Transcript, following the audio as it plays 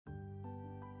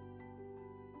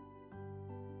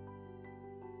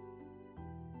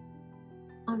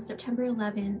September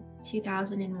 11th,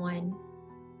 2001,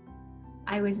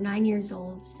 I was 9 years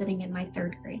old, sitting in my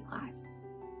third grade class.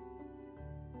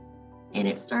 And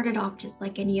it started off just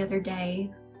like any other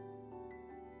day.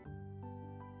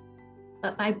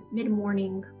 But by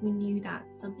mid-morning, we knew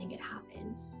that something had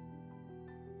happened.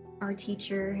 Our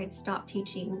teacher had stopped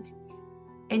teaching,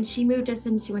 and she moved us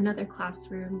into another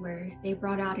classroom where they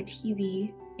brought out a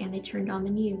TV and they turned on the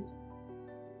news.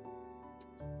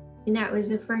 And that was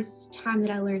the first time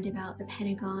that I learned about the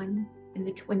Pentagon and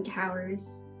the Twin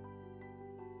Towers.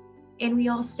 And we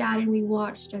all sat and we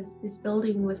watched as this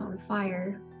building was on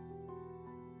fire.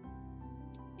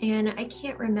 And I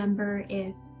can't remember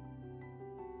if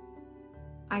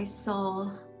I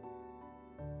saw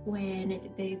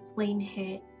when the plane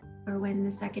hit, or when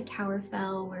the second tower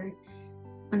fell, or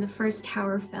when the first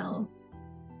tower fell.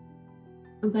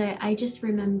 But I just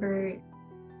remember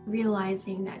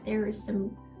realizing that there was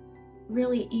some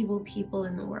really evil people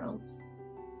in the world.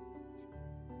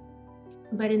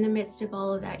 But in the midst of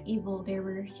all of that evil, there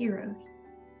were heroes.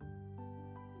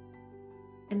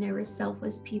 And there were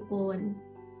selfless people and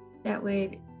that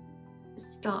would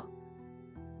stop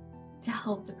to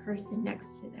help the person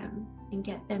next to them and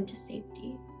get them to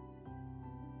safety.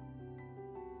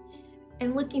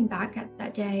 And looking back at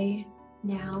that day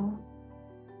now,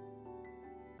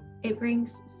 it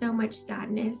brings so much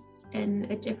sadness and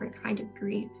a different kind of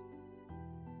grief.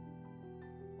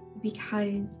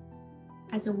 Because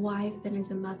as a wife and as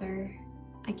a mother,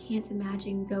 I can't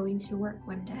imagine going to work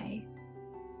one day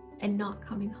and not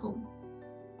coming home.